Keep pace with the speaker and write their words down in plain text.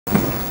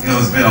You know,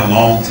 it's been a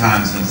long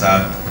time since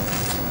I've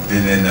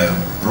been in a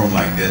room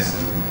like this,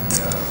 and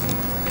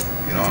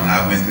you know, and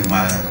I went through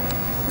my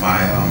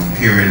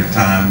period of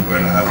time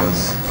when I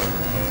was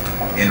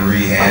in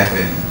rehab,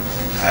 and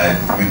I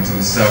went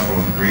through several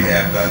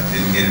rehabs. I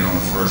didn't get it on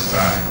the first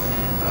time.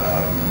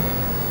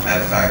 Matter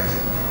of fact,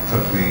 it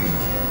took me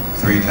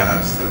 3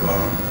 times to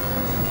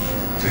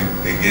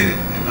get it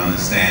and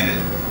understand it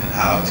and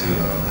how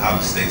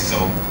to stay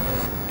sober.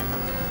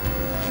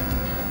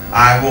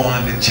 I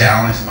wanted to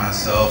challenge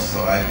myself, so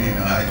I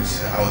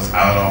was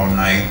out all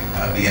night.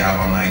 I'd be out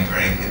all night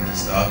drinking and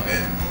stuff,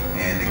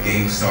 and the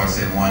game starts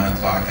at 1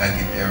 o'clock. I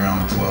get there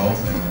around 12,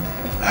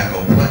 and I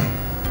go play.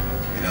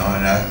 You know,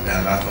 and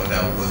I thought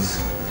that was,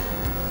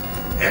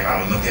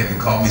 everybody would look at me and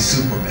call me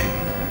Superman.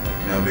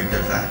 You know,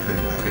 because I could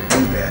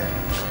do that.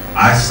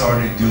 I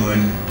started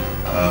doing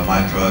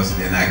my drugs,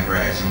 and then I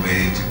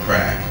graduated to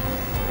crack.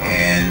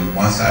 And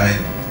once I,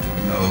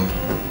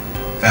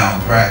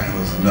 found crack, it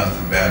was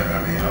nothing better. I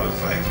mean,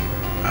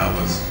 I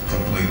was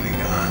completely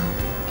gone.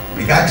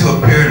 It got to a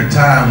period of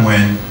time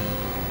when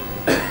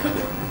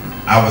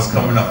I was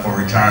coming up for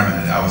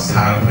retirement. I was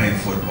tired of playing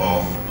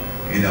football.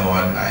 You know,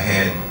 I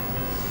had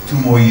 2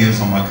 more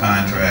years on my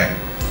contract.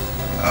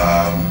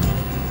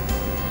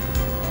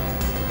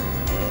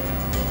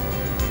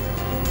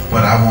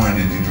 But I wanted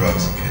to do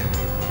drugs again.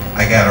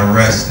 I got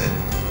arrested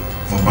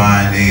for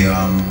buying a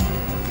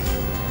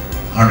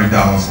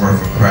 $100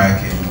 worth of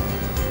crack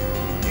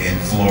in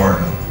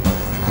Florida.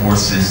 The court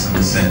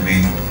system sent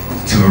me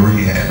to a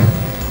rehab,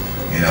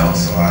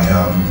 so I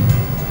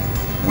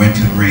went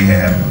to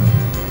rehab,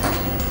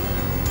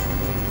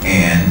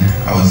 and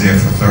I was there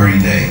for 30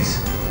 days.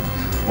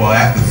 Well,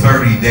 after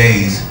 30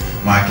 days,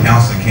 my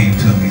counselor came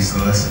to me and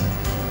said, "Listen,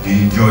 did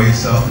you enjoy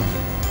yourself?"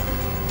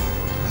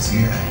 I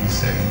said, "Yeah." He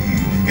said,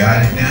 you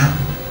got it now?"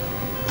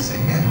 I said,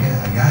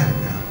 yeah, I got it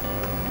now.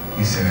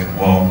 He said,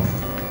 "Well,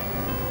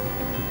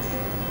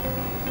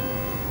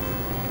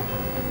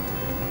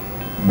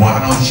 why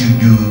don't you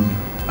do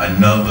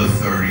another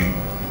 30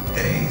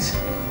 days?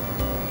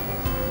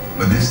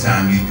 But this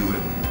time you do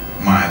it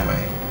my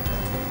way."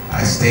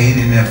 I stayed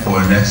in there for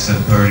an extra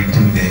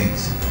 32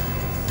 days.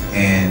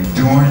 And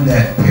during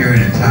that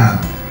period of time,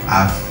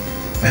 I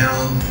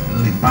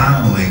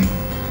finally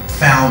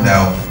found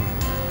out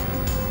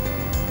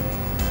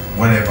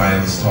what everybody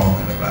was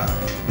talking about.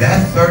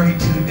 That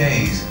 32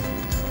 days,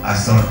 I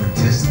started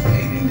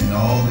participating in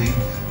all the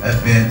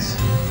events.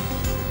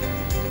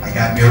 I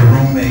got me a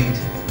roommate.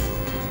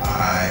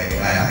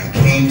 I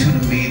came to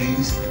the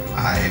meetings.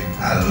 I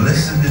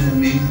listened in the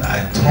meetings.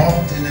 I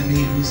talked in the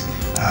meetings.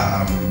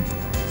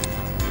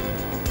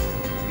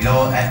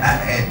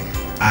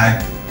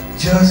 I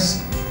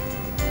just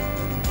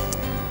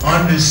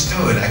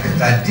understood,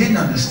 because I didn't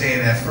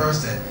understand at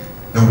first, that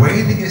the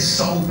way to get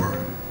sober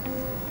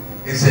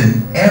is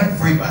in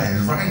everybody.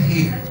 It's right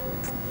here.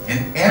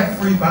 And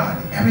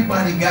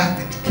everybody got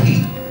the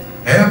key.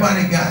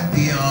 Everybody got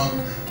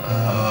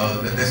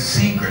the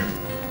secret.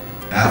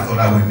 And I thought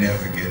I would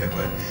never get it,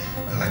 but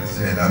like I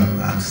said,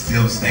 I'm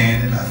still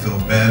standing. I feel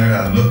better.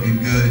 I'm looking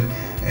good,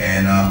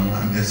 and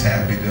I'm just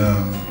happy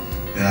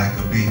that I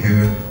could be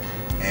here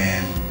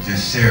and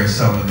just share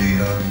some of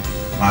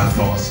my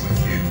thoughts with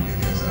you,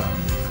 because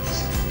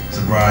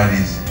sobriety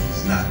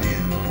is not the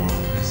end of the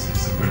world.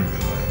 It's a pretty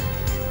good life.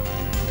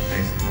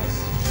 Basically, that's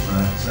what I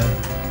have to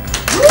say.